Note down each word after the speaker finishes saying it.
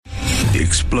the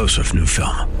explosive new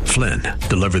film, Flynn,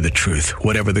 deliver the truth,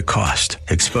 whatever the cost,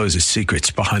 exposes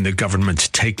secrets behind the government's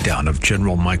takedown of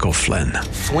General Michael Flynn.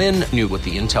 Flynn knew what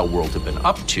the intel world had been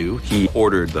up to. He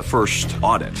ordered the first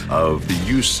audit of the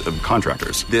use of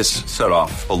contractors. This set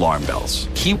off alarm bells.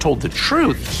 He told the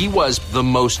truth. He was the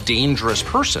most dangerous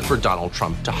person for Donald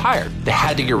Trump to hire. They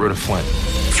had to get rid of Flynn.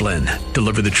 Flynn,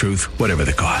 deliver the truth, whatever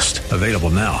the cost. Available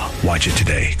now. Watch it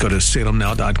today. Go to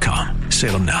salemnow.com.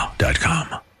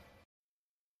 salemnow.com.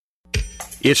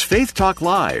 It's Faith Talk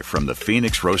Live from the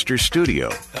Phoenix Roasters studio.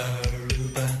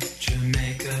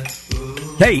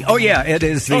 Hey, it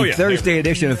is the Thursday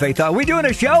edition of Faith Talk. Are we doing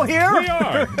a show here? We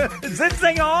are. Is this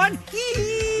thing on?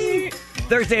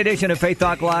 Thursday edition of Faith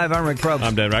Talk Live. I'm Rick Probst.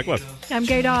 I'm Dan Ratcliffe. I'm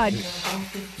Gay Dodd.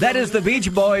 That is the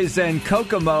Beach Boys and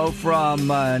Kokomo from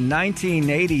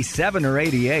 1987 or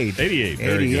 88. 88,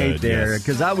 very 88 good, there, yes.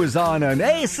 because I was on an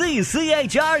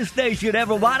ACCHR station,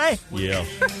 everybody. Yeah.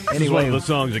 Anyway, This is one of the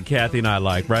songs that Kathy and I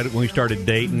like, right when we started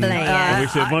dating. And we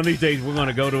said, one of these days we're going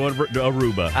to go to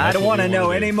Aruba. I don't want to know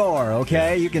any anymore,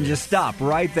 okay? You can just stop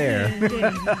right there.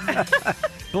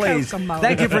 Please. Kokomo.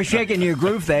 Thank you for shaking your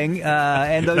groove thing.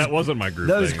 And those, That wasn't my groove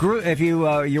those thing. If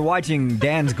you're watching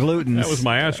Dan's Glutens. That was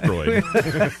my asteroid.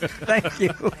 Thank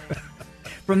you.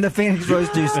 From the Phoenix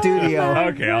Roasters studio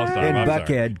Okay, I'll stop. in I'm Buckhead,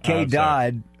 sorry. Kay I'm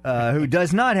sorry. Dodd, who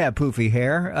does not have poofy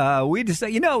hair. We just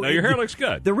say, No, your hair looks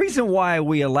good. The reason why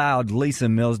we allowed Lisa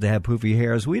Mills to have poofy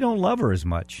hair is we don't love her as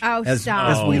much as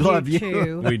we love you.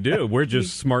 Too. We do. We're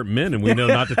just smart men, and we know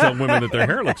not to tell women that their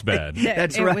hair looks bad.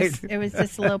 That's it right. It was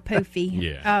just a little poofy.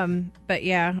 Yeah. But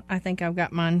yeah, I think I've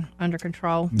got mine under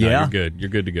control. No, Yeah. you're good. You're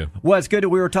good to go. Well, it's good that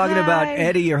we were talking about Hi.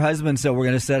 Eddie, your husband, so we're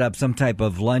going to set up some type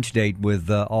of lunch date with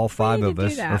all five need of to do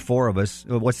us, that. or four of us.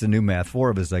 What's the new math? Four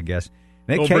of us, I guess.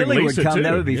 Maybe We'll bring Kaylee would Lisa, come. too.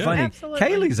 That would be Yeah. funny. Absolutely.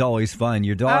 Kaylee's always fun,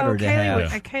 your daughter to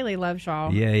have. Kaylee loves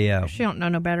y'all. Yeah. She don't know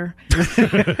no better. She's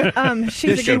Just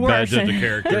a show good badge of the person.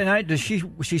 character. Does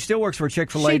she still works for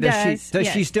Chick-fil-A? She Does does,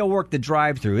 she yes. still work the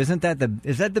drive-through? Isn't that the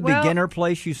Well, beginner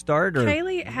place you start? Or?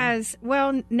 Kaylee has,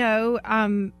 no,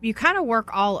 you kind of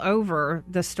work all over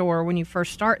the store when you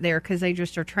first start there because they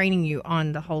just are training you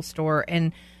on the whole store.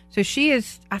 And so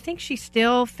I think she's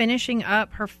still finishing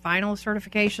up her final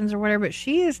certifications or whatever, but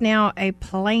she is now a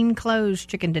plainclothes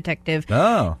chicken detective.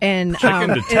 Oh. And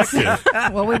Chicken detective.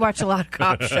 well, we watch a lot of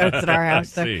cop shows at our house.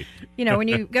 So, see. when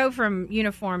you go from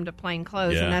uniform to plain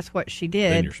clothes, Yeah. and that's what she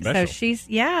Then did. you're special.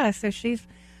 So she's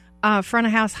front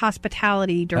of house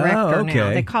hospitality director now.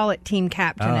 okay. They call it team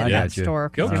captain Oh, I at that gotcha. store.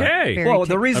 'cause Okay. they're very Well,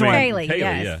 the reason why- Kaylee, Kaylee,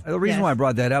 yes. yeah. The reason Yes. why I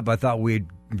brought that up, I thought we'd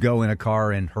go in a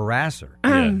car and harass her.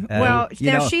 Well,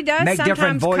 now she does make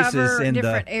different sometimes voices cover in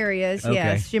different areas. Okay.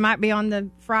 Yes, she might be on the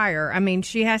fryer. I mean,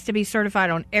 she has to be certified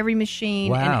on every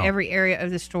machine Wow. and every area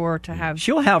of the store to have.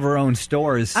 She'll have her own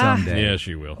stores someday. Yeah,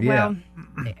 she will. Yeah. Well,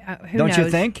 who Don't you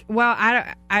knows? think? Well,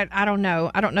 I don't know.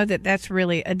 I don't know that that's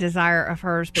really a desire of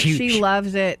hers, but Cute. she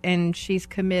loves it and she's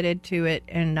committed to it.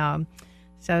 And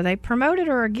so they promoted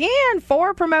her again,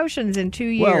 4 promotions in 2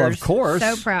 years. Well, of course.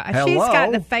 So proud. Hello. She's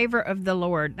got the favor of the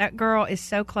Lord. That girl is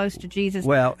so close to Jesus.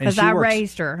 Well, and because she I works-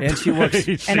 raised her. And she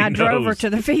works. And I drove her knows. to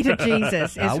the feet of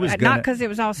Jesus. I was Not gonna- because it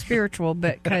was all spiritual,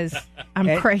 but because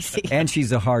I'm crazy. And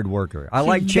she's a hard worker. I She's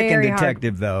like Chicken very hard.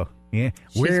 Detective, though. Yeah.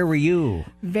 Where were you?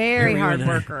 Very hard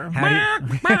worker.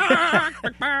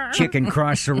 Chicken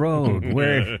crossed the road.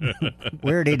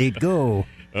 Where did it go?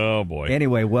 Oh, boy.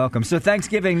 Anyway, welcome. So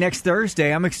Thanksgiving next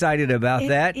Thursday. I'm excited about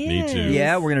that. Me too.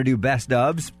 Yeah, we're going to do best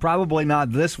ofs. Probably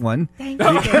not this one. Thank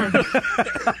you.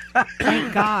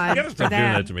 Thank God. You gotta for stop doing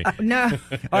that to me. No.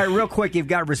 All right, real quick, you've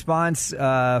got response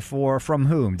from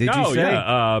whom? Did you say?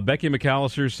 Yeah. Becky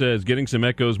McAllister says, getting some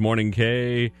echoes, morning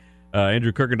Kay.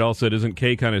 Andrew Kirkendall said, isn't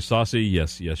Kay kind of saucy?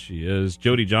 Yes, she is.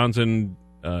 Jody Johnson,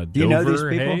 Do you know these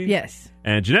Dover, people? hey. Yes.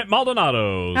 And Jeanette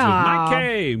Maldonado says, Aw. Mike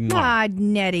Kay. Mwah. Ah,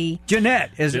 Nettie. Jeanette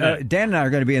is Jeanette. Dan and I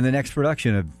are going to be in the next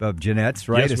production of Jeanette's,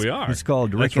 right? Yes, we are. It's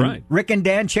called That's Rick, right. Rick and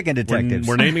Dan Chicken Detectives.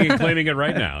 We're naming and claiming it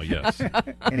right now, yes.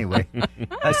 Anyway,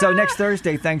 so next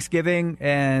Thursday, Thanksgiving,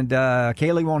 and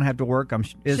Kaylee won't have to work.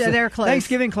 Is So they're closed.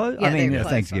 Thanksgiving closed? Yeah, I mean, they're closed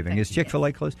on Thanksgiving. Is Thanksgiving.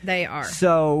 Chick-fil-A closed? They are.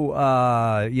 So,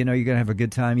 you're going to have a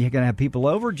good time. You're going to have people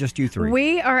over, just you three?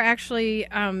 We are actually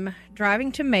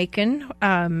driving to Macon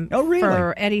Oh, really?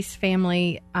 for Eddie's family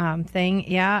thing.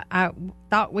 Yeah, I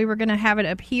thought we were going to have it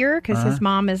up here because his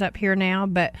mom is up here now,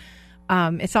 but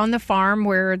it's on the farm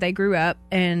where they grew up,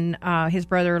 and his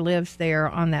brother lives there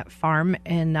on that farm,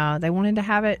 and they wanted to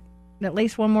have it at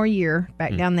least one more year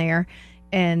back down there.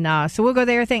 So we'll go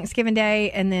there Thanksgiving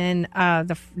Day, and then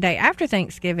the day after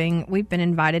Thanksgiving, we've been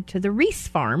invited to the Reese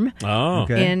Farm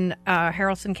in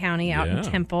Haralson County out in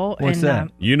Temple. What's that?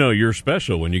 You're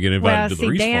special when you get invited to the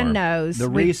Reese Dan Farm. knows. The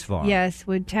Reese Farm. Yes,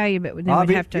 we'd tell you, but then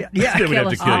we'd have to Then we'd have kill to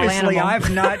us kill all you. Obviously, animal.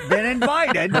 I've not been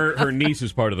invited. Her niece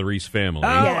is part of the Reese family.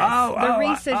 The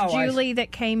Reese's Julie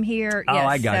that came here. Yes,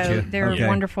 I got so you. They're Okay. a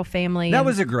wonderful family. That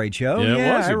was a great show.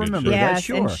 Yeah, it was a I good remember show. that. yes,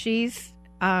 Sure. and she's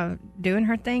doing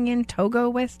her thing in Togo,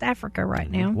 West Africa right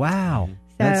now. Wow. So,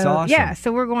 That's awesome. Yeah,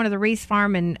 so we're going to the Reese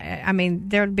Farm, and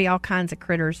there'll be all kinds of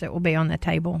critters that will be on the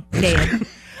table, dead,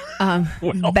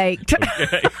 baked.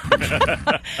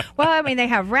 Well, they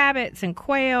have rabbits and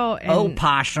quail and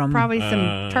Opossum. probably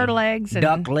some turtle eggs and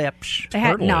Duck lips. They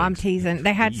had, Turtle no, I'm eggs. teasing.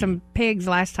 They had some pigs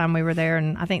last time we were there,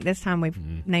 and I think this time we've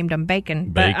named them Bacon.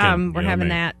 But Bacon, we're yummy. having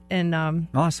that, and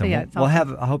Awesome. so yeah, it's well,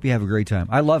 awesome. I hope you have a great time.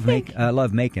 I love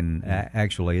Macon.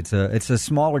 Actually, it's a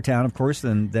smaller town, of course,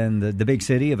 than the big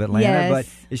city of Atlanta, Yes. but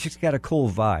it's just got a cool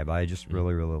vibe. I just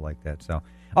really like that. So,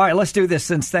 all right, let's do this.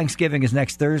 Since Thanksgiving is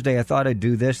next Thursday, I thought I'd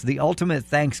do this: the ultimate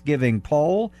Thanksgiving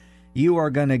poll. You are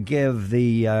going to give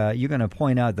you're going to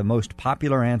point out the most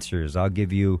popular answers. I'll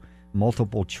give you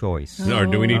multiple choice. Or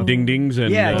do we need ding dings and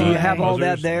do you have all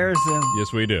buzzers? that there? So-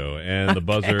 Yes, we do. And the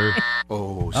buzzer.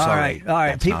 Oh, All sorry. right.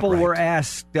 That's not People right. were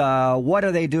asked, what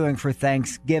are they doing for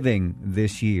Thanksgiving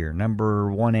this year? Number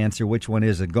one answer, which one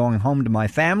is it? Going home to my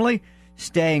family,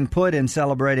 staying put and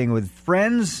celebrating with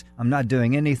friends, I'm not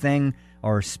doing anything,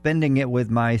 or spending it with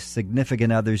my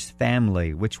significant other's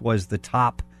family, which was the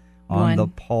top on One. the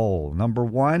poll. Number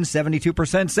one,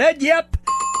 72% said, yep,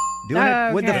 doing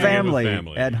it with the Okay. family, With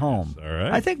family. at home. Yes, all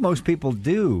right. I think most people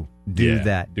do Yeah,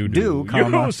 that. Do,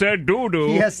 comma. You said do.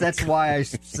 Yes, that's why I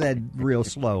said real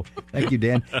slow. Thank you,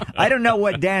 Dan. I don't know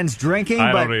what Dan's drinking,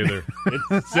 I but don't either.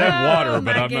 It said water, but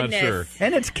my I'm not goodness. sure.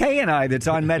 and it's Kay and I that's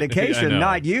on I medication, know.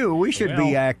 not you. We should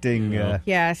be Well, acting.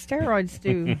 Yeah, steroids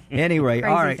do. Anyway,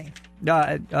 Crazy all right. thing.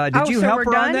 Did you so help we're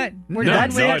her on done? that? We're No, done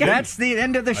no, with I it? didn't. That's the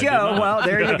end of the did show. not. Well,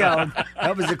 there you go.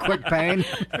 That was a quick pain.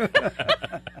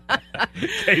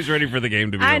 Kay's ready for the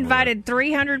game to be I over. invited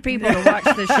 300 people to watch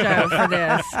the show for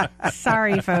this.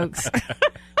 Sorry, folks.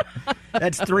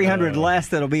 That's 300 less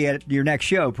that'll be at your next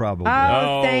show, probably.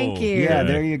 Oh, thank you. Yeah,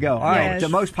 there you go. All right, Yes. the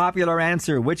most popular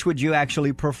answer, which would you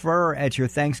actually prefer at your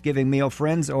Thanksgiving meal,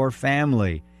 friends or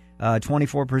family?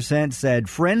 24% said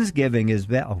Friendsgiving is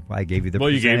best. Oh, I gave you the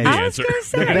Well, you gave me percentage. the I was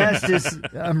answer. going to The say. best is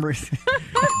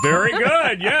Very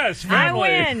good. Yes, I family.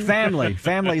 win. family.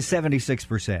 Family is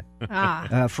 76%.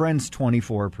 Friends,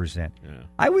 24%.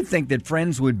 I would think that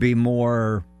friends would be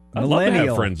more I'd love to have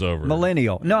millennial. friends over.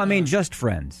 Millennial. No, I mean just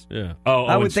friends. Yeah. Oh,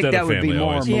 I would think instead that of would be family,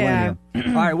 more always. millennial. Yeah.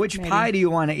 All right, which pie do you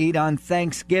want to eat on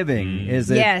Thanksgiving? Is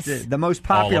it Yes. the most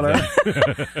All of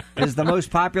popular? Is the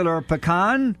most popular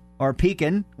pecan or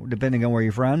pecan, depending on where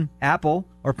you're from, apple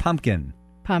or pumpkin?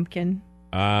 Pumpkin.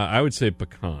 I would say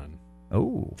pecan.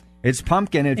 Oh, it's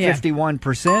pumpkin at Yeah.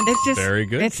 51%. It's just Very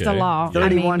good, It's the Kay. law.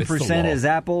 31% It's is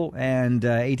apple and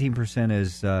 18%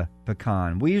 is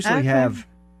pecan. We usually Okay. have.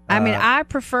 I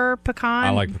prefer pecan. I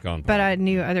like pecan pie. But I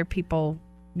knew other people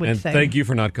would And say. thank you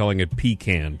for not calling it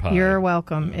pecan pie. You're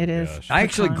welcome. It is. gosh. I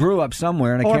actually pecan. grew up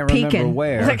somewhere, and I Or can't remember pecan.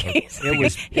 where. Like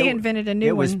he invented a new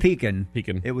It was one. pecan.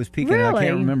 Pecan. It was pecan. I Really?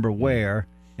 can't remember where.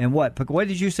 And what? What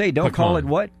did you say? Don't call it Pecan.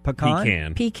 what? Pecan?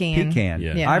 Pecan. Pecan. Pecan.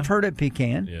 Yeah. Yeah. I've heard it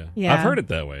pecan. Yeah. Yeah. I've heard it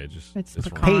that way. It's wrong.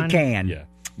 pecan. Pecan. Yeah.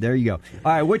 There you go.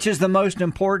 All right. Which is the most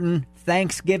important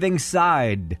Thanksgiving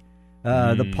side?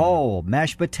 The poll: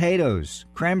 mashed potatoes,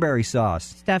 cranberry sauce,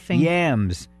 Stuffing.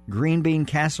 yams, green bean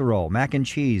casserole, mac and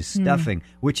cheese, stuffing.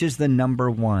 Which is the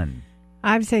number one?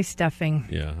 I'd say stuffing.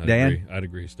 Yeah. Dan? I'd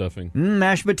agree. Stuffing.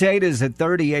 Mashed potatoes at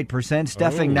 38%,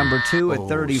 stuffing number two at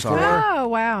 34. Oh,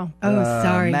 wow. Oh,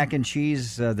 sorry. Mac and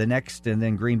cheese the next, and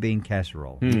then green bean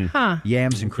casserole. Huh.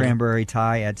 Yams and cranberry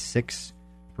tie at 6%.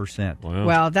 Wow.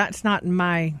 Well, that's not in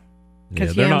my. yeah,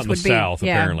 Because they're not yams in would the be South,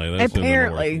 yeah, apparently. That's in the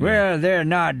apparently. North. Well, they're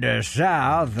not the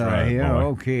South. Right, here. boy.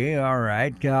 Okay, all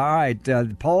right. All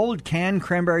right. Polled canned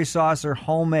cranberry sauce or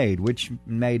homemade? Which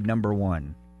made number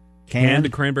one?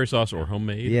 Canned cranberry sauce or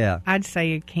homemade? Yeah. I'd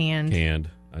say canned. Canned,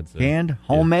 I'd say. Canned,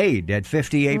 homemade at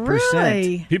 58%.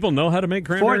 Really? People know how to make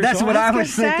cranberry That's sauce? what I I was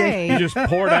was gonna thinking. say. You just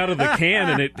pour it out of the can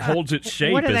and it holds its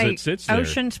shape What are as they? it sits there.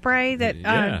 Ocean Spray that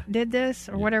Yeah. did this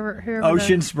or whatever. Whoever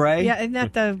Ocean Spray? Yeah, isn't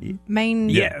that the main?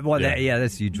 Yeah, well, Yeah.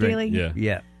 that's you drink. Dealing? Yeah.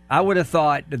 Yeah. I would have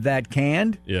thought that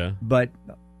canned, Yeah. but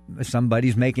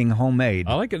somebody's making homemade.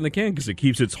 I like it in the can because it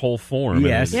keeps its whole form.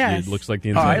 Yes. And Yes. It looks like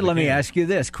the All inside right, of the let me can. ask you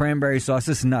this: cranberry sauce.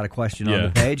 This is not a question on Yeah.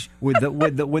 the page. With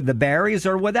the berries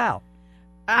or without?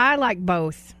 I like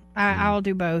both. I'll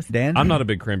do both. Dan? I'm not a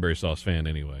big cranberry sauce fan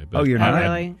anyway. But Oh, you're not?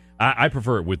 Really? I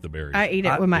prefer it with the berries. I eat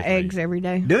it with my eggs every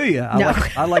day. Do you? No.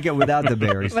 I like it without the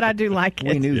berries. But I do like it.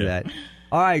 We knew that.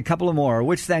 All right, a couple of more.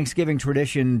 Which Thanksgiving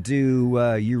tradition do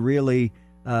you really,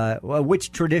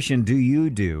 which tradition do you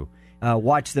do?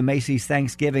 Watch the Macy's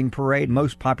Thanksgiving Parade.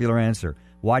 Most popular answer.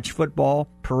 Watch football,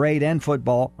 parade and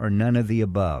football, or none of the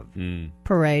above.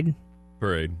 Parade.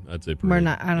 Parade. I'd say parade. We're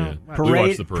not, I don't. Yeah. We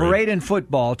watch the Parade and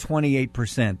football,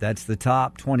 28%. That's the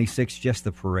top. 26, just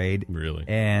the parade. Really?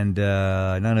 And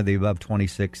none of the above,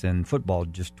 26, and football,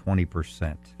 just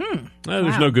 20%.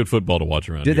 There's no good football to watch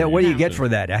around here. What do you get for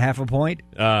that? A half a point?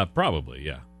 Probably,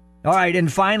 yeah. All right,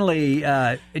 and finally,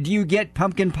 do you get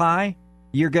pumpkin pie?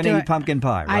 You're going to eat pumpkin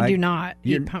pie, right? I do not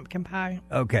eat pumpkin pie.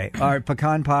 Okay. All right,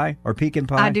 pecan pie or pecan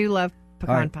pie? I do love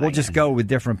pecan All right, pie. we'll just go with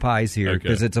different pies here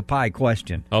because it's a pie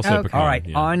question. I'll say Okay. pecan. All right,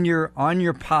 yeah. on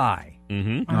your pie.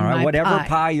 Mm-hmm. All right, my whatever pie.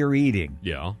 pie you're eating.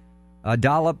 Yeah. A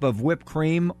dollop of whipped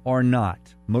cream or not?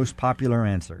 Most popular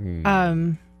answer.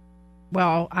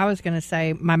 Well, I was going to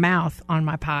say my mouth on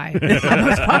my pie is the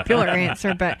most popular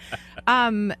answer, but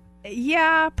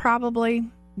yeah, probably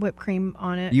whipped cream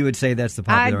on it. You would say that's the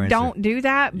popular I answer. don't do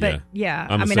that, but Yeah. yeah.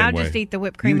 I'm the I mean, same I just way. eat the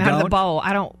whipped cream You out of the don't? bowl.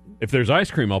 I don't. If there's ice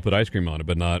cream, I'll put ice cream on it,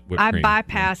 but not whipped I cream.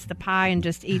 bypass the pie and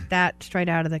just eat that straight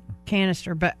out of the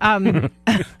canister. But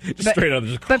Straight out of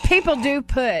the but people do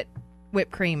put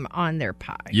whipped cream on their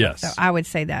pie. Yes. So I would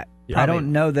say that. I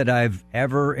don't know that I've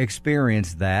ever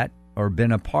experienced that or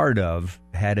been a part of,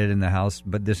 had it in the house,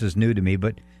 but this is new to me.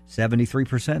 But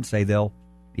 73% say they'll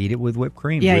eat it with whipped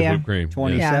cream. Yeah, With yeah. whipped cream.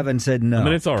 27 said no. I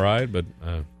mean, it's all right, but...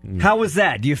 How was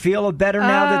that? Do you feel better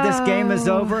now that this game is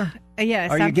over?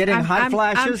 Yes. Are you getting hot I'm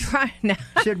flashes? trying now.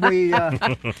 Should we...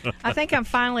 I think I'm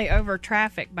finally over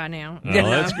traffic by now. Oh,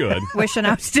 that's good. Wishing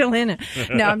I was still in it.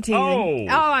 No, I'm teasing.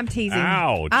 Oh. I'm teasing.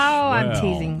 Ouch. Oh, I'm Well.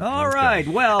 teasing. All right.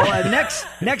 Well,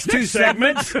 next two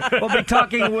segments, we'll be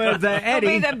talking with It'll Eddie.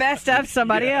 be the best of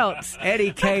somebody else.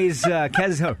 Eddie K's... Thank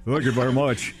you very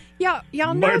much.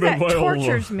 Y'all know Maybe that they'll-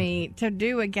 tortures me to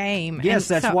do a game.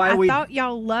 Yes, and that's so why I we- thought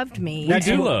y'all loved me. We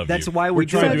do love That's you. why we we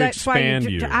try try to to that's why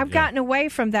expand you. I've Yeah. gotten away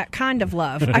from that kind of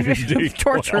love. Indeed.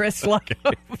 Torturous love.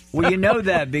 Well, you know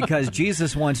that because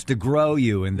Jesus wants to grow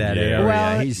you in that Yeah. area.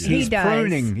 Well, he's he does.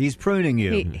 pruning. He's pruning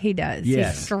you. He does.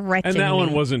 Yes. He's stretching And that one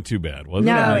me. wasn't too bad, was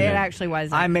No, it? it actually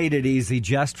wasn't. I made it easy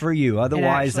just for you.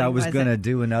 Otherwise, actually I was wasn't. going to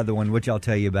do another one, which I'll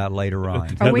tell you about later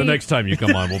on. Are we- The next time you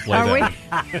come on, we'll play Are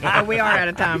that. we are out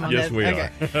of time on Yes, this. we Okay.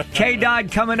 are. K.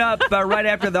 Dodd coming up right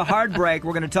after the hard break.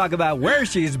 We're going to talk about where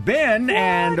she's been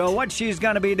and what she's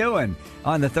going to be doing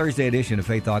on the Thursday edition of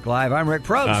Faith Talk Live. I'm Rick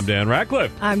Probst. I'm Dan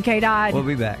Ratcliffe. I'm Kay Dodd. We'll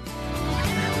be back.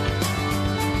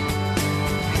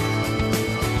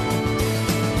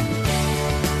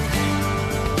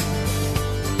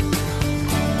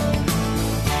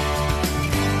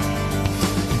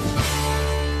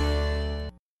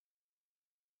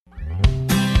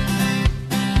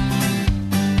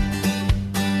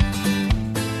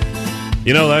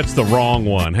 You know, that's the wrong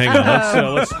one. Hang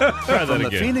on. Let's try that From the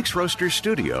again. Phoenix Roasters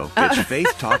studio, it's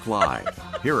Faith Talk Live.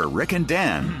 Here are Rick and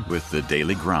Dan with the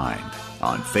Daily Grind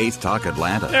on Faith Talk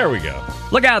Atlanta. There we go.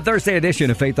 Look out, Thursday edition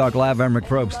of Faith Talk Live. I'm Rick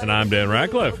Probst. And I'm Dan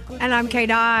Ratcliffe. And I'm Kay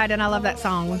Dodd, and I love that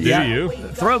song. Do you?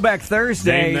 Throwback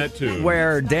Thursday, Name that tune.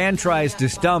 where Dan tries to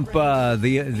stump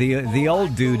the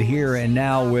old dude here and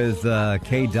now with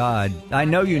K. Dodd. I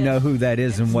know you know who that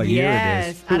is and what year it is.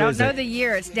 Yes. Who I don't is know it? the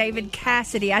year. It's David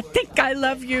Cassidy. I think I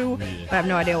love you. But I have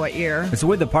no idea what year. It's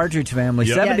with the Partridge Family.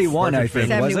 Yep. 71, I Partridge think,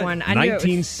 Family. was it? 71. I knew it was-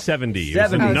 1970. It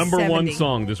was the 70. number one 70.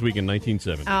 song this week in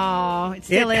 1970. Oh, it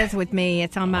still is with me.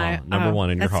 It's on my number one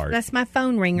in your heart. That's my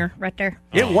phone ringer right there.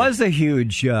 It was a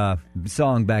huge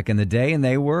song back in the day, and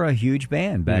they were a huge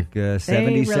band back 70,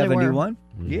 really 71.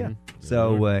 Yeah.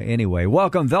 So anyway,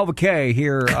 welcome Velvet K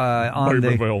here on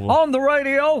Very the Velvet. on the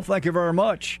radio. Thank you very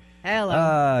much.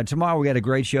 Hello. Tomorrow we got a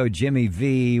great show, Jimmy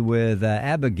V with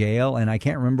Abigail, and I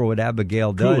can't remember what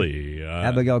Abigail does. Cooley.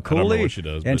 Abigail I don't Cooley, know what she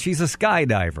does, and but- she's a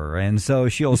skydiver, and so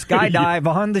she'll skydive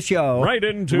on the show Right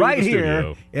into right the here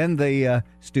studio. in the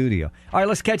studio. All right,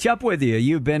 let's catch up with you.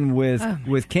 You've been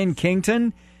with Ken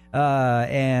Kington,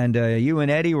 and you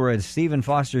and Eddie were at Stephen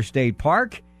Foster State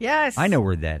Park. Yes. I know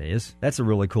where that is. That's a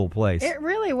really cool place. It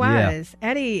really was.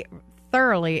 Eddie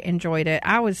thoroughly enjoyed it.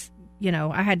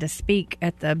 I had to speak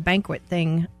at the banquet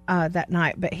thing that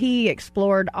night, but he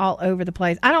explored all over the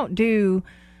place. I don't do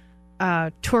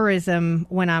tourism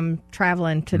when I'm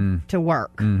traveling to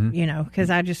work, because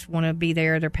I just want to be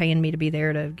there. They're paying me to be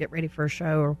there to get ready for a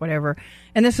show or whatever.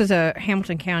 And this was a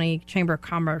Hamilton County Chamber of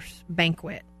Commerce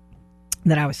banquet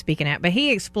that I was speaking at. But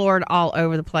he explored all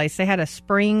over the place. They had a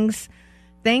Springs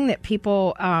thing that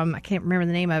people, I can't remember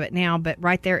the name of it now, but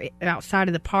right there outside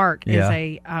of the park is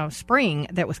a spring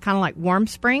that was kind of like Warm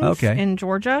Springs in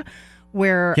Georgia,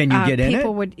 where can you get in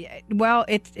people it? would. Well,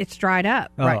 it's dried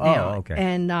up right now, okay.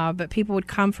 And but people would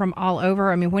come from all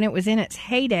over. I mean, when it was in its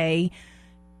heyday,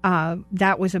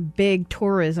 that was a big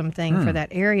tourism thing for that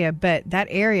area. But that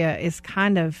area is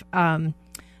kind of the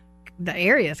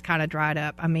area is kind of dried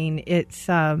up. I mean, it's.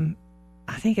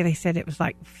 I think they said it was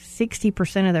like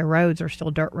 60% of their roads are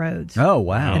still dirt roads. Oh,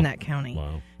 wow. In that county.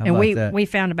 Wow. And we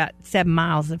found about 7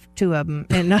 miles of 2 of them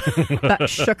and about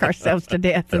shook ourselves to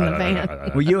death in the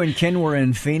van. Well, you and Ken were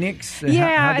in Phoenix?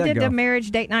 Yeah, I did the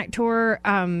marriage date night tour,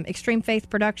 Extreme Faith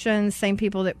Productions, same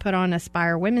people that put on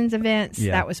Aspire Women's events.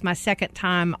 Yeah. That was my second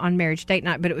time on marriage date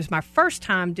night, but it was my first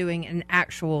time doing an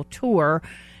actual tour.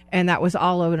 And that was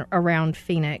all around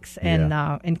Phoenix,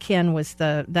 and Ken was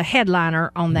the headliner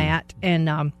on that.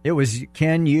 And it was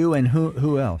Ken, you, and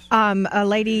who else? A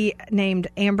lady named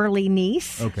Amberly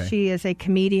Neese. Okay. She is a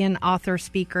comedian, author,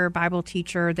 speaker, Bible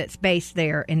teacher that's based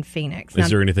there in Phoenix. Is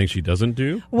there anything she doesn't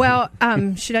do? Well,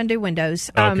 she doesn't do windows.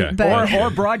 Okay. But, or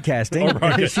broadcasting.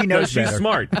 She knows she's better.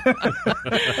 smart.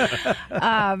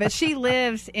 But she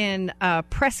lives in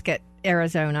Prescott,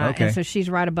 Arizona, Okay. and so she's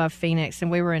right above Phoenix,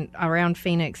 and we were around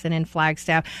Phoenix and in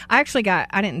Flagstaff. I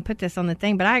didn't put this on the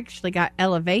thing, but I actually got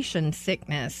elevation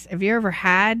sickness. Have you ever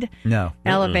had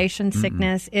elevation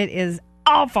sickness? It is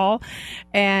awful,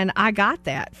 and I got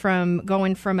that from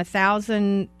going from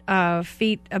 1,000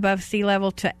 feet above sea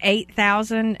level to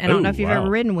 8,000. And I don't know if you've ever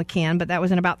ridden with Ken, but that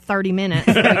was in about 30 minutes.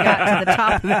 We got to the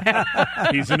top of that.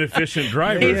 He's an efficient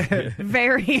driver. He's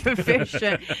very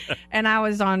efficient. And I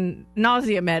was on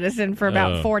nausea medicine for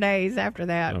about 4 days after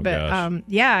that.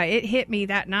 It hit me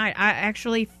that night. I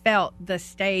actually felt the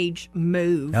stage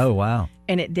move. Oh, wow.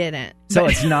 And it didn't. So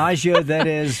it's nausea that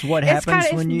is what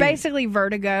happens when you... It's basically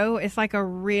vertigo. It's like a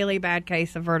really bad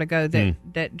case of vertigo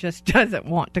that just doesn't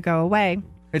want to go away.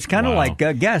 It's kind of like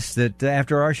guests that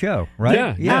after our show,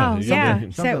 right? Yeah.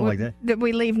 Something like that. That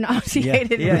we leave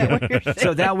nauseated. Yeah. Is that what you're saying?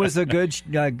 So that was a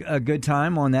good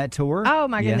time on that tour? Oh,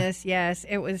 my goodness, yes.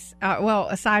 It was,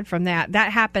 aside from that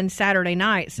happened Saturday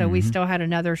night, so we still had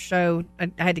another show. I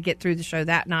had to get through the show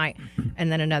that night, and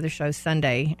then another show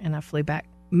Sunday, and I flew back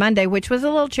Monday, which was a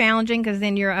little challenging because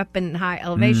then you're up in high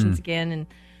elevations again. And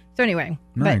so anyway,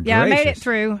 I made it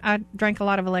through. I drank a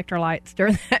lot of electrolytes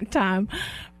during that time.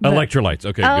 Electrolytes,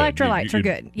 okay. Electrolytes are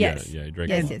good, yes. Yeah, you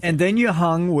drank yes. And then you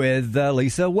hung with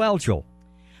Lisa Welchel.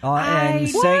 In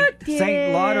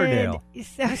St. Lauderdale.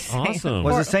 Awesome.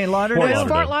 Was it St. Lauderdale? It was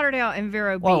Fort Lauderdale and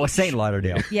Vero Beach. Oh, it was St.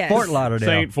 Lauderdale. Yes. Fort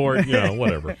Lauderdale. Fort,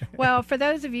 whatever. Well, for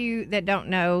those of you that don't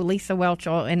know, Lisa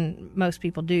Welchel, and most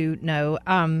people do know,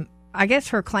 I guess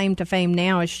her claim to fame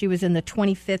now is she was in the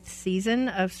 25th season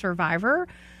of Survivor.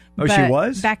 Oh, she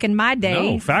was? Back in my day.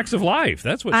 No, Facts of Life.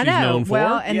 That's what I she's know. known for.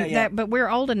 Well, and but we're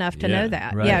old enough to know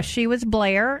that. Right. Yeah, she was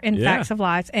Blair in Facts of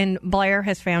Life, and Blair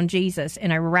has found Jesus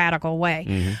in a radical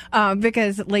way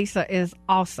because Lisa is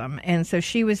awesome. And so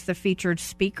she was the featured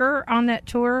speaker on that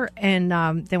tour. And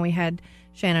then we had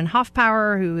Shannon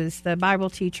Hoffpower, who is the Bible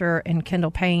teacher, and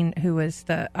Kendall Payne, who was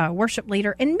the worship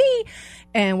leader, and me.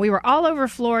 And we were all over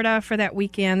Florida for that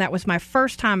weekend. That was my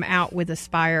first time out with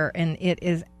Aspire, and it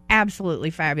is absolutely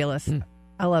fabulous.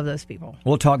 I love those people.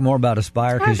 We'll talk more about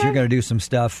Aspire because you're going to do some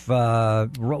stuff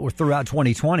throughout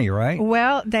 2020, right?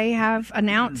 Well, they have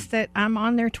announced that I'm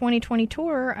on their 2020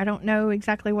 tour. I don't know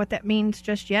exactly what that means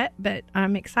just yet, but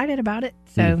I'm excited about it.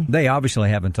 So They obviously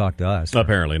haven't talked to us.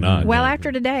 Apparently not. Well,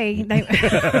 after today, they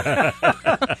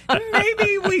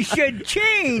maybe we should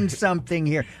change something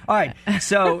here. All right.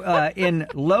 So in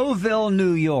Lowville,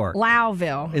 New York.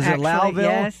 Lowville. Is actually, it Lowville?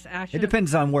 Yes. It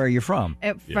depends on where you're from.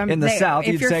 From in the there. South,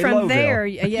 if you'd you're say from Lowville. there,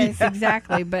 yes,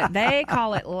 exactly. But they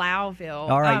call it Lowville.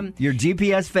 All right. Your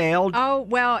GPS failed. Oh,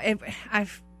 well,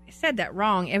 I've said that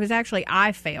wrong. It was actually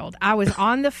I failed. I was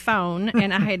on the phone,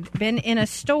 and I had been in a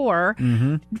store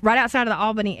right outside of the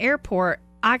Albany airport.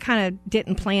 I kind of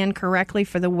didn't plan correctly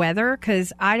for the weather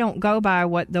because I don't go by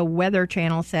what the Weather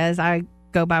Channel says. I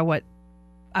go by what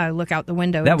I look out the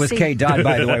window. That and was see. Kay Dodd,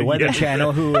 by the way, Weather Yeah.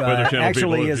 Channel, who Weather Channel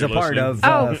actually people, is if a you're part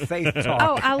listening. of Faith Talk.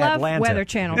 Oh, I love Atlanta. Weather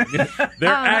Channel. They're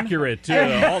accurate, too,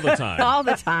 all the time. All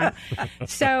the time.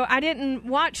 So I didn't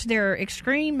watch their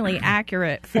extremely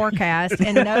accurate forecast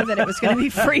and know that it was going to be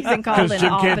freezing cold Because in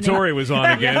Jim Albany. Cantore was on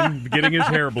again, getting his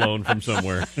hair blown from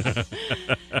somewhere.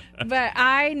 But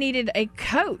I needed a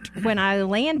coat when I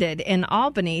landed in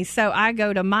Albany, so I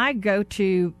go to my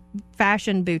go-to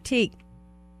fashion boutique.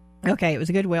 Okay, it was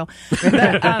a Goodwill.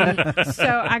 But,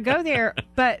 so I go there,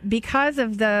 but because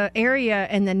of the area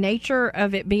and the nature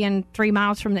of it being 3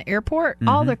 miles from the airport,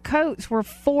 all the coats were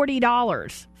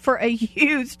 $40 for a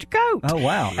used coat. Oh,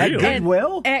 wow. Really? At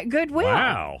Goodwill? At Goodwill.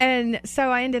 Wow. And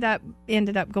so I ended up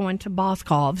going to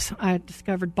Boscov's. I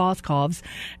discovered Boscov's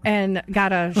and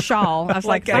got a shawl. I was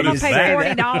like, how I'm going you to pay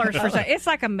say $40 for something. It's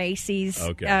like a Macy's.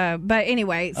 Okay. But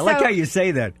anyway. I like how you say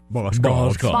that. Well, that's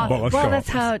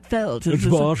how it felt. It's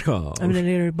Boscov. I'm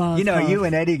in a Boscov. You know, you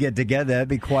and Eddie get together, that'd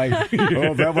be quite...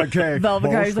 velvet cake. Velvet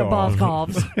cakes at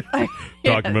Boscov's.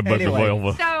 Talking about the Anyway.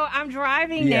 Volvo. So I'm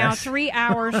driving now Yes. 3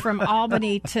 hours from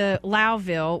Albany to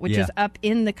Loudville, which Yeah. is up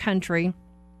in the country.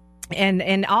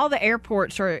 And all the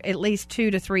airports are at least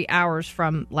 2 to 3 hours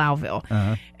from Loudville.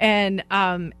 And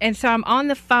so I'm on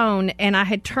the phone, and I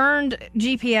had turned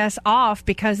GPS off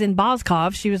because in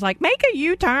Boscov, she was like, make a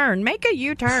U-turn.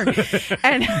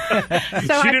 And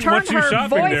so I didn't turned want you her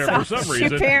shopping voice there for off. some She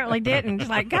reason. apparently didn't. She's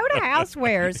like, go to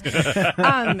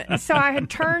Housewares. So I had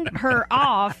turned her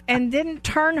off and then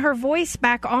turned her voice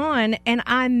back on, and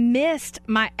I missed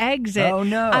my exit. Oh,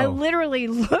 no. I literally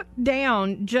looked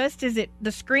down just as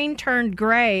the screen turned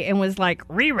gray and was like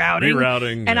rerouting.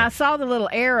 Rerouting, And yeah. I saw the little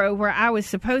arrow where I was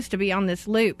supposed to be on this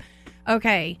loop.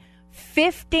 Okay.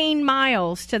 15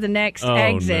 miles to the next Oh,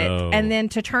 exit, no. and then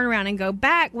to turn around and go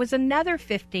back was another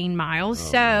 15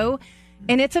 miles.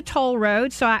 And it's a toll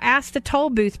road, so I asked the toll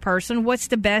booth person, what's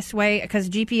the best way, because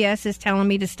GPS is telling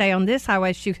me to stay on this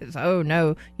highway. She goes, oh,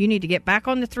 no, you need to get back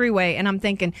on the thruway. And I'm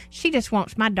thinking, she just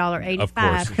wants my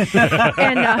 $1.85.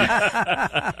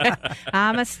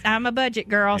 And I'm a budget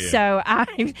girl, so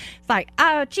it's like,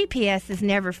 oh, GPS has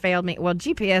never failed me. Well,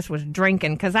 GPS was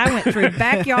drinking, because I went through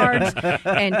backyards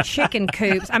and chicken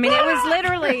coops. I mean, it was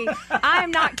literally,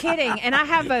 I'm not kidding. And I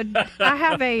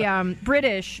have a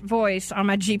British voice on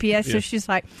my GPS, so she's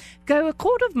like, go a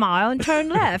quarter of a mile and turn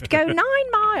left. Go 9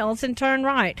 miles and turn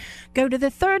right. Go to the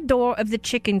third door of the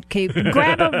chicken coop.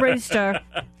 Grab a rooster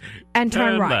and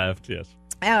turn right. left, yes.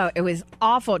 Oh, it was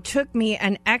awful. It took me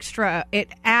it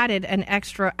added an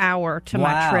extra hour to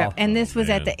my Wow. trip. And this was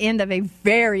at the end of a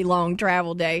very long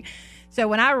travel day. So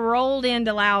when I rolled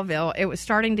into Loudville, it was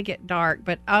starting to get dark,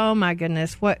 but oh my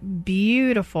goodness, what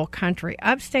beautiful country.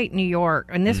 Upstate New York,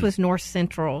 and this was north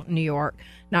central New York,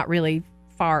 not really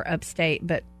far upstate,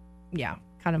 but yeah,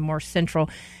 kind of more central.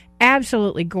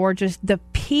 Absolutely gorgeous. The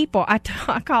people, I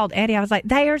called Eddie. I was like,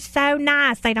 they are so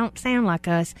nice. They don't sound like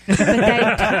us, but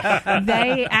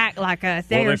they act like us.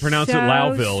 They Well, are they pronounce it so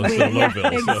Loudville instead of sweet.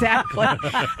 Louville, so. Exactly.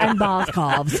 And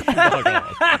Boscov's.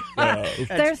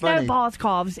 There's funny. no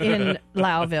Boscov's in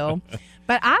Loudville.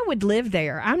 But I would live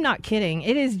there. I'm not kidding.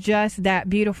 It is just that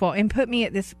beautiful. And put me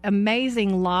at this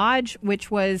amazing lodge, which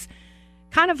was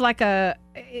kind of like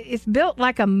it's built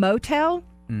like a motel.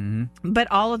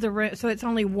 But all of the rooms, so it's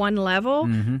only one level,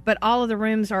 but all of the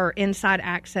rooms are inside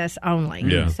access only.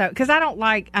 Yeah. So, because I don't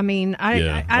like, I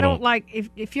don't like,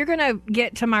 if you're going to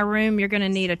get to my room, you're going to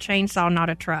need a chainsaw, not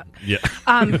a truck. Yeah.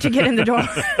 To get in the door.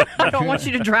 I don't want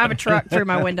you to drive a truck through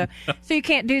my window. So you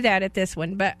can't do that at this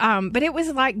one. But it was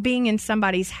like being in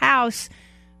somebody's house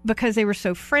because they were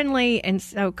so friendly and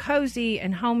so cozy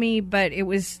and homey, but it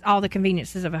was all the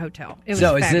conveniences of a hotel. It was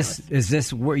So fabulous. is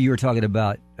this where you were talking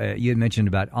about, you had mentioned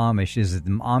about Amish. Is it the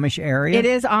Amish area? It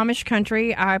is Amish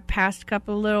country. I passed a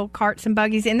couple of little carts and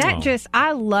buggies, and that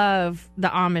I love the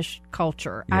Amish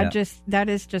culture. Yeah. That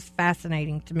is just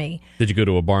fascinating to me. Did you go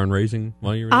to a barn raising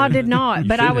while you were there? I did not, You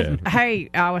but should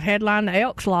I would headline the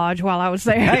Elks Lodge while I was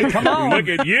there. Hey, come on. Look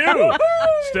at you.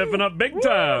 Stepping up big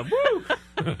time. Woo.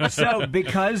 So,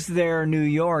 because they're New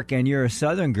York and you're a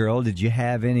Southern girl, did you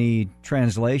have any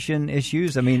translation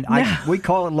issues? I mean, we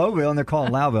call it Lowville and they're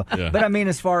calling Loudville. Yeah. But I mean,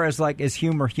 as far as like, is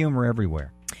humor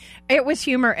everywhere? It was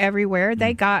humor everywhere.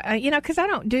 They got, because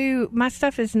my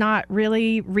stuff is not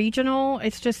really regional.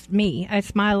 It's just me.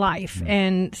 It's my life.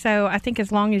 And so I think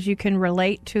as long as you can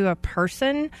relate to a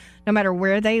person, no matter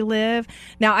where they live.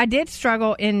 Now, I did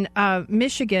struggle in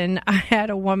Michigan. I had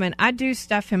a woman, I do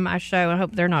stuff in my show. I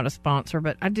hope they're not a sponsor,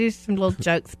 but I do some little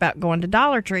jokes about going to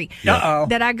Dollar Tree. Uh-oh.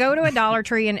 That I go to a Dollar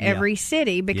Tree in every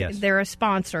city because Yes. they're a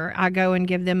sponsor. I go and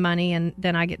give them money, and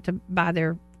then I get to buy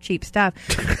their cheap stuff.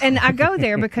 And I go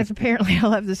there because apparently I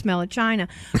love the smell of China.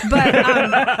 But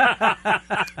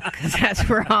because that's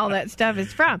where all that stuff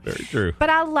is from. Very true.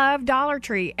 But I love Dollar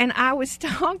Tree. And I was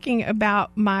talking about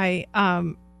my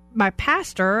my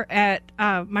pastor at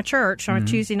my church on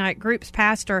Tuesday night groups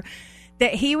pastor,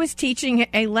 that he was teaching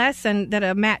a lesson, that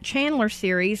a Matt Chandler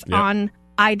series on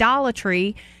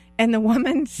idolatry. And the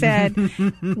woman said,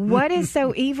 "What is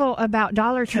so evil about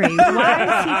Dollar Tree?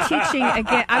 Why is he teaching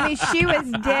again?" I mean, she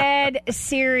was dead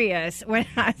serious when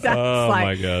I was like,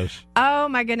 my gosh. "Oh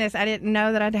my goodness, I didn't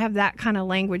know that I'd have that kind of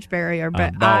language barrier."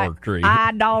 But Dollar Tree.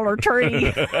 Dollar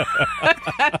Tree.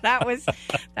 that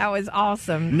was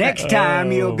awesome. Next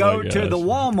time you'll go my to gosh. the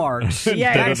Walmarts.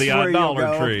 Yeah. That's Instead of the where you'll Dollar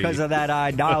go Tree. because of that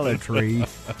idolatry.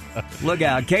 Look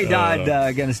out. K-Dodd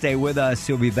going to stay with us.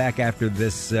 He'll be back after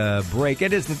this break.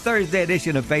 It is the Thursday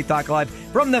edition of Faith Talk Live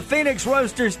from the Phoenix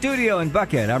Roaster Studio in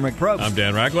Buckhead. I'm Rick Probst. I'm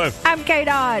Dan Ratcliffe. I'm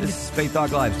K-Dodd. This is Faith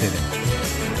Talk Live today.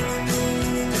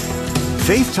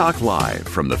 Faith Talk Live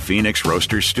from the Phoenix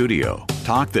Roaster Studio.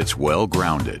 Talk that's well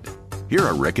grounded. Here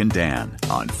are Rick and Dan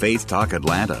on Faith Talk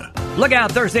Atlanta. Look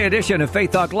out, Thursday edition of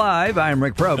Faith Talk Live. I'm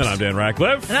Rick Probst. And I'm Dan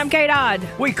Ratcliffe. And I'm K-Dodd.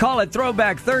 We call it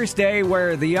Throwback Thursday,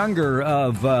 where the younger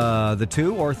of the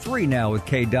two, or three now with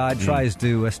K-Dodd, tries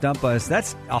to stump us.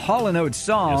 That's a Hall & Oates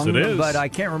song, Yes, it is. but I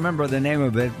can't remember the name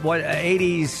of it. What,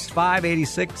 85,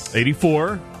 86?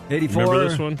 84. 84? Remember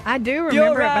this one? I do remember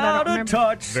You're it, but I out don't of remember.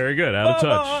 touch. Very good. Out of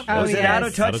touch. Oh, Was it yes. Out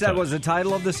of Touch? Out of That Touch. was the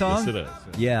title of the song? Yes, it is.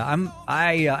 Yeah,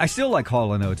 I still like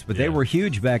Hall & Oates, but they Yeah. were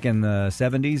huge back in the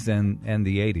 70s and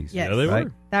the 80s. Yes. Yeah, they Right?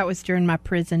 were. That was during my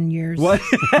prison years. What?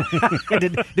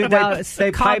 did Well, they it's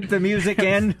pipe called- the music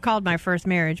in? Called my first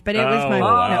marriage, but it was my.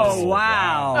 Oh, Oh,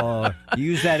 wow. You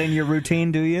use that in your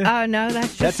routine, do you? Oh no,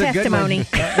 that's just That's a good one. testimony.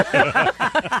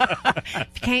 If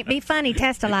you can't be funny,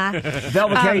 test a lie.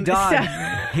 Velma K. Dodd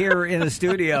so- here in the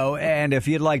studio, and if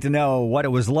you'd like to know what it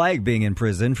was like being in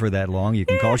prison for that long, you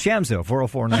can call Shamso,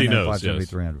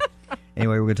 404-995-7300.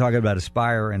 Anyway, we're going to talk about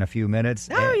Aspire in a few minutes.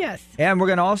 Oh, yes. And we're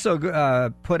going to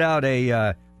also put out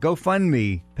a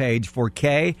GoFundMe page for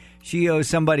Kay. She owes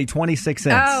somebody 26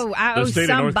 cents. Oh, I The owe state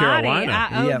of North somebody. Carolina.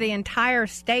 I owe Yep. the entire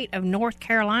state of North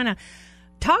Carolina.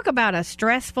 Talk about a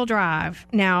stressful drive.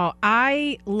 Now,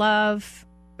 I love,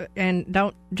 and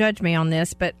don't judge me on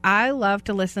this, but I love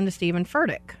to listen to Stephen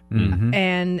Furtick. Mhm.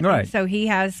 And Right. so he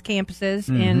has campuses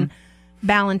in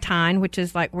Ballantyne, which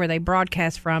is like where they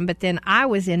broadcast from. But then I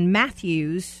was in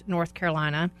Matthews, North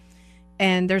Carolina,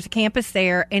 and there's a campus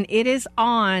there, and it is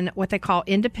on what they call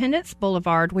Independence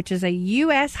Boulevard, which is a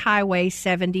U.S. Highway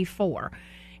 74.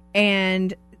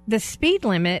 And the speed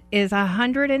limit is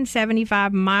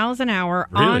 175 miles an hour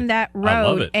Really? on that I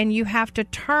love road, it. and you have to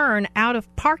turn out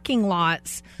of parking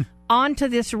lots onto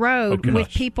this road Oh, with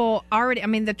gosh. people already. I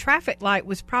mean, the traffic light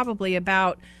was probably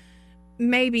about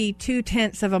maybe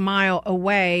 0.2 of a mile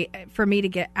away for me to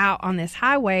get out on this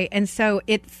highway. And so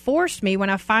it forced me, when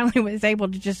I finally was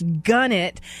able to just gun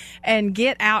it and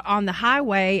get out on the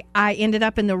highway, I ended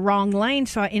up in the wrong lane.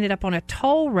 So I ended up on a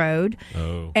toll road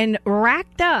and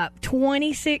racked up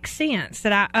 26 cents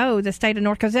that I owe the state of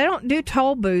North, because they don't do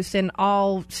toll booths in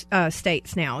all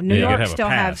states now. New Yeah, you gotta York have a still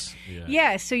pass. has. Yeah.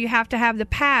 Yes, so you have to have the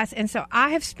pass. And so I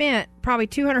have spent probably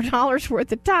 $200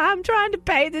 worth of time trying to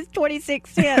pay this 26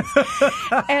 cents.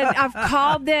 And I've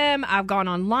called them. I've gone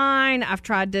online. I've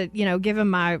tried to, give them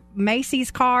my Macy's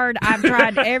card. I've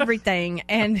tried everything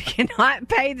and cannot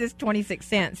pay this 26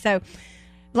 cents. So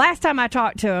last time I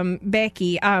talked to him,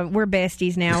 Becky, we're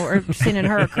besties now. We're sending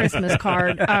her a Christmas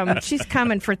card. She's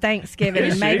coming for Thanksgiving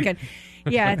Is and she? making.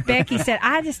 Yeah, Becky said,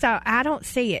 I don't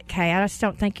see it, Kay. I just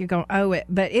don't think you're going to owe it.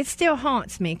 But it still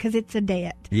haunts me because it's a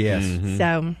debt. Yes.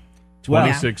 So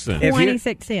 26 cents. If you-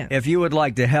 26 cents. If you would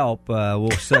like to help,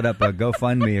 we'll set up a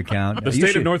GoFundMe account. The You state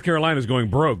should- of North Carolina is going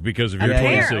broke because of your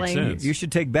Apparently. 26 cents. You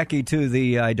should take Becky to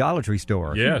the idolatry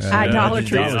store. Yes.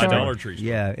 Idolatry Yeah, store. Idolatry store.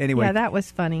 Yeah, anyway. Yeah, that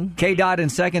was funny. K-Dot in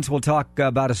seconds, we'll talk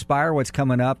about Aspire, what's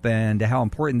coming up, and how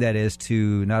important that is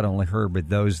to not only her, but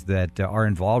those that are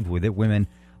involved with it, women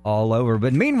all over.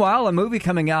 But meanwhile, a movie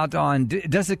coming out on,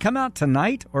 does it come out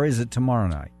tonight or is it tomorrow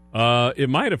night? It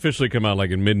might officially come out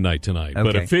like at midnight tonight,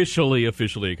 but Okay. officially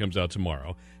it comes out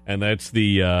tomorrow. And that's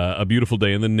the A Beautiful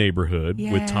Day in the Neighborhood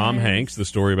with Tom Yes. Hanks, the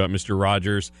story about Mr.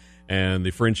 Rogers and the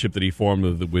friendship that he formed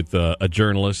with a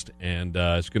journalist. And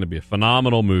it's going to be a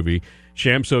phenomenal movie.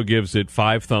 Shamso gives it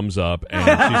 5 thumbs up, and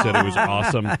she said it was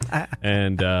awesome.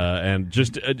 And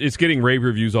just it's getting rave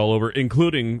reviews all over,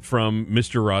 including from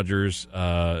Mr. Rogers'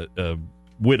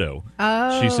 widow.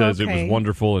 Oh, she says it okay. was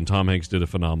wonderful, and Tom Hanks did a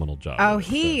phenomenal job. Oh,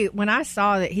 with it. when I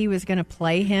saw that he was going to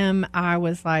play him, I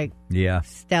was like, Yeah.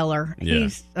 stellar. Yeah.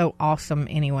 He's so awesome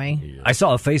anyway. I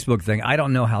saw a Facebook thing. I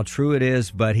don't know how true it is,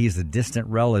 but he's a distant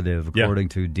relative, Yeah. according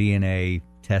to DNA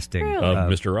testing. Really? Of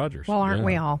Mr. Rogers. Well, aren't Yeah.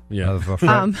 we all? Yeah. Of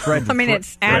Fred, I mean,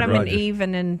 it's Adam and Rogers. Eve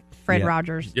and then Fred Yeah.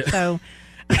 Rogers. Yeah. So,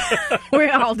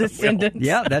 We're all descendants.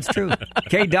 Yeah, that's true.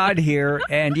 Kay Dodd here,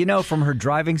 and from her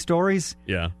driving stories,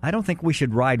 Yeah. I don't think we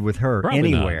should ride with her Probably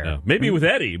anywhere. not, no. Maybe with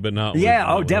Eddie, but not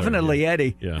with definitely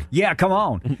Eddie. Yeah. Come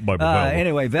on. Velva.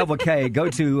 Anyway, Velva Kay, go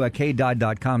to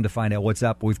kdodd.com to find out what's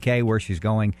up with Kay, where she's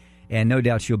going, and no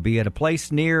doubt she'll be at a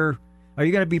place near. Are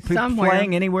you going to be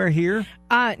playing anywhere here?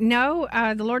 No,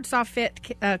 the Lord saw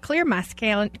fit clear my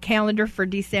calendar for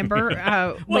December.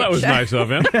 Well, that was nice of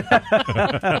him.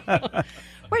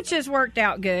 Which has worked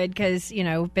out good because,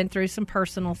 been through some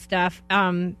personal stuff,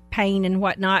 pain and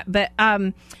whatnot. But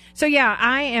so, yeah,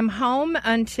 I am home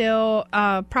until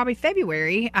probably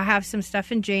February. I have some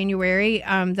stuff in January.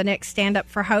 The next Stand Up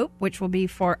for Hope, which will be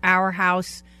for Our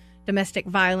House Domestic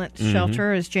Violence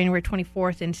Shelter, is January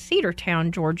 24th in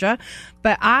Cedartown, Georgia.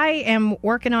 But I am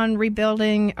working on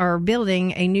building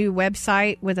a new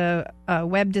website with a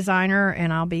web designer,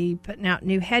 and I'll be putting out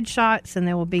new headshots, and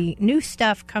there will be new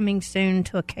stuff coming soon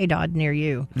to a KDOD near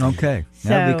you. Okay,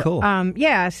 that'd be cool.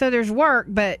 So there's work,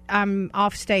 but I'm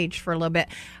off stage for a little bit.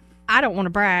 I don't want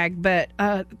to brag, but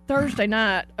Thursday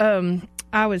night,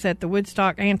 I was at the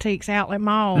Woodstock Antiques Outlet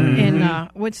Mall in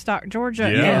Woodstock,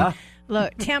 Georgia. Yeah. And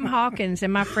look, Tim Hawkins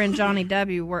and my friend Johnny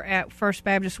W. were at First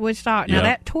Baptist Woodstock. Now,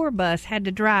 that tour bus had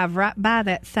to drive right by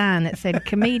that sign that said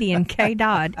Comedian K.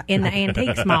 Dodd in the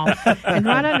Antiques Mall. And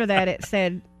right under that, it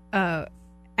said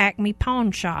Acme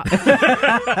Pawn Shop.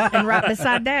 And right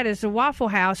beside that is the Waffle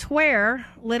House where,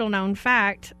 little known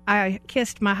fact, I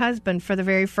kissed my husband for the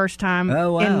very first time in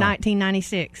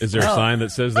 1996. Is there a sign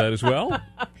that says that as well?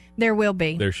 There will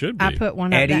be. There should be. I put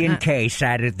one up Eddie that and night. Kay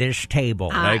sat at this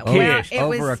table.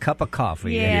 Over a cup of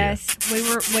coffee. Yes,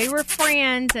 we were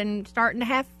friends and starting to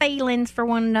have feelings for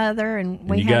one another, and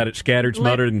You got it scattered,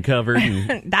 smothered, and covered,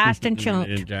 and diced and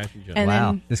chunked. And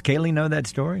Wow. then- Does Kaylee know that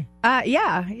story?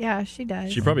 Yeah, she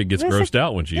does. She probably gets It was grossed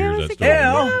out when she hears that a story. kiss.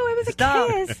 No, it was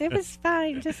a kiss. It was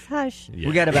fine. Just hush. Yeah.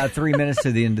 We got about 3 minutes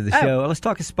to the end of the show. Let's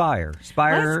talk Aspire.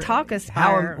 Let's talk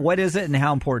Aspire. What is it, and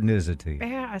how important is it to you?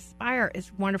 Yeah, Aspire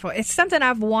is wonderful. It's something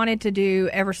I've wanted to do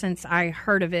ever since I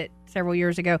heard of it several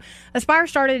years ago. Aspire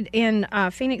started in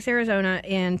Phoenix, Arizona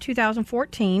in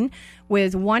 2014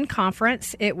 with one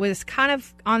conference. It was kind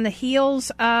of on the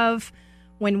heels of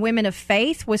when Women of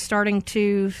Faith was starting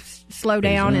to slow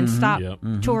down and stop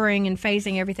touring and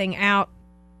phasing everything out.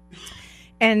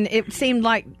 And it seemed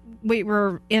like we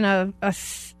were in a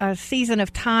season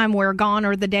of time where gone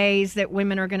are the days that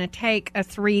women are going to take a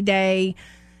 3-day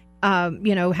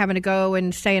having to go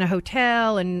and stay in a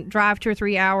hotel and drive 2 or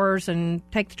 3 hours and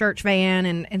take the church van.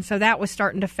 And so that was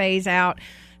starting to phase out.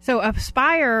 So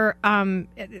Aspire,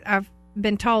 I've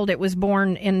been told it was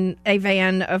born in a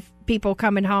van of people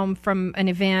coming home from an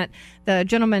event. The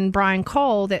gentleman, Brian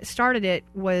Cole, that started it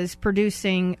was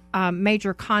producing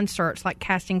major concerts like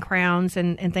Casting Crowns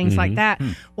and things like that.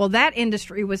 Well, that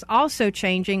industry was also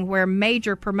changing where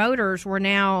major promoters were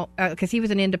now, because he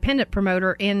was an independent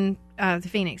promoter in the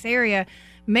Phoenix area,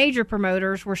 major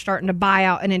promoters were starting to buy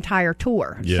out an entire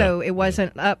tour. Yeah. So it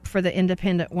wasn't up for the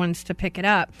independent ones to pick it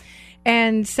up.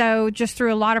 And so just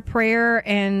through a lot of prayer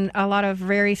and a lot of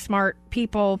very smart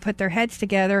people put their heads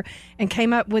together and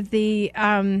came up with the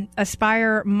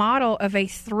Aspire model of a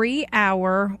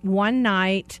 3-hour,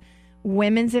 one-night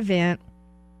women's event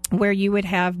where you would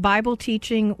have Bible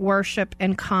teaching, worship,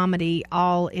 and comedy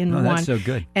all in one. That's so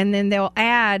good. And then they'll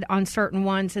add on certain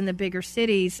ones in the bigger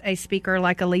cities a speaker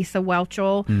like Elisa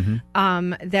Welchel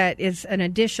that is an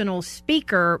additional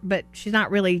speaker, but she's not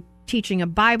really teaching a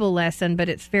Bible lesson, but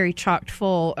it's very chocked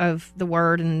full of the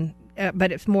word, and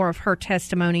but it's more of her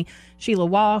testimony. Sheila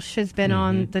Walsh has been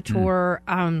on the tour.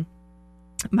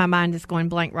 My mind is going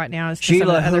blank right now. It's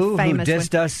Sheila, who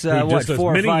dissed us, dissed us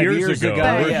 4 or many 5 years years ago.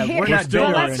 ago? But We're not still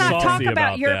doing let's not salty talk about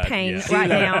about your that. pain Yeah. right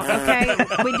now,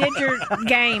 okay? We did your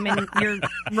game and your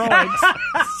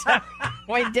roids.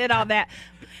 We did all that.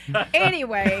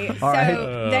 Anyway,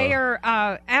 so they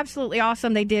are absolutely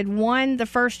awesome. They did one the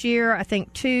first year, I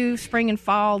think 2 spring and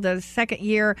fall the second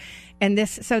year, and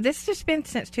this has been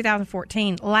since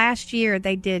 2014. Last year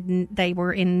they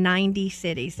were in 90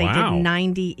 cities. They Wow. did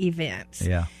 90 events.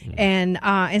 Yeah. And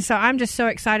so I'm just so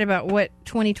excited about what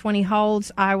 2020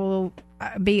 holds. I will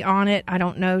be on it. I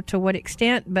don't know to what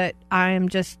extent, but I am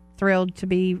just thrilled to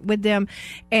be with them.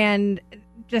 And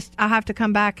I'll have to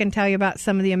come back and tell you about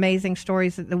some of the amazing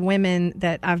stories that the women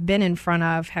that I've been in front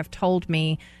of have told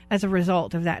me as a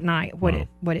result of that night, what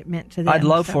it meant to them. I'd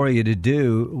love for you to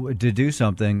do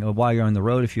something while you're on the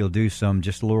road. If you'll do some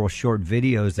just little short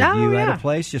videos of you at a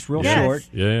place, just real short.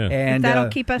 Yeah, and that'll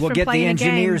keep us we'll from get the playing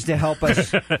engineers to help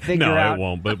us figure out.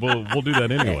 No, it won't. But we'll do that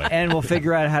anyway. And we'll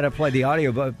figure out how to play the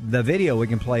audio, but the video we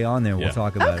can play on there. We'll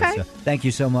talk about it. So thank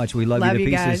you so much. We love you to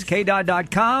pieces.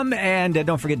 KDOT.com, and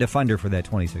don't forget to fund her for that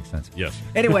 26 cents. Yes.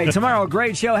 Anyway, tomorrow,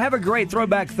 great show. Have a great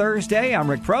Throwback Thursday.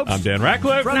 I'm Rick Probst. I'm Dan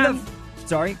Ratcliffe.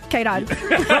 Sorry. K-Dot.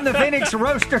 From the Phoenix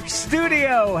Roaster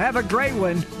Studio. Have a great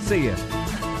one. See you.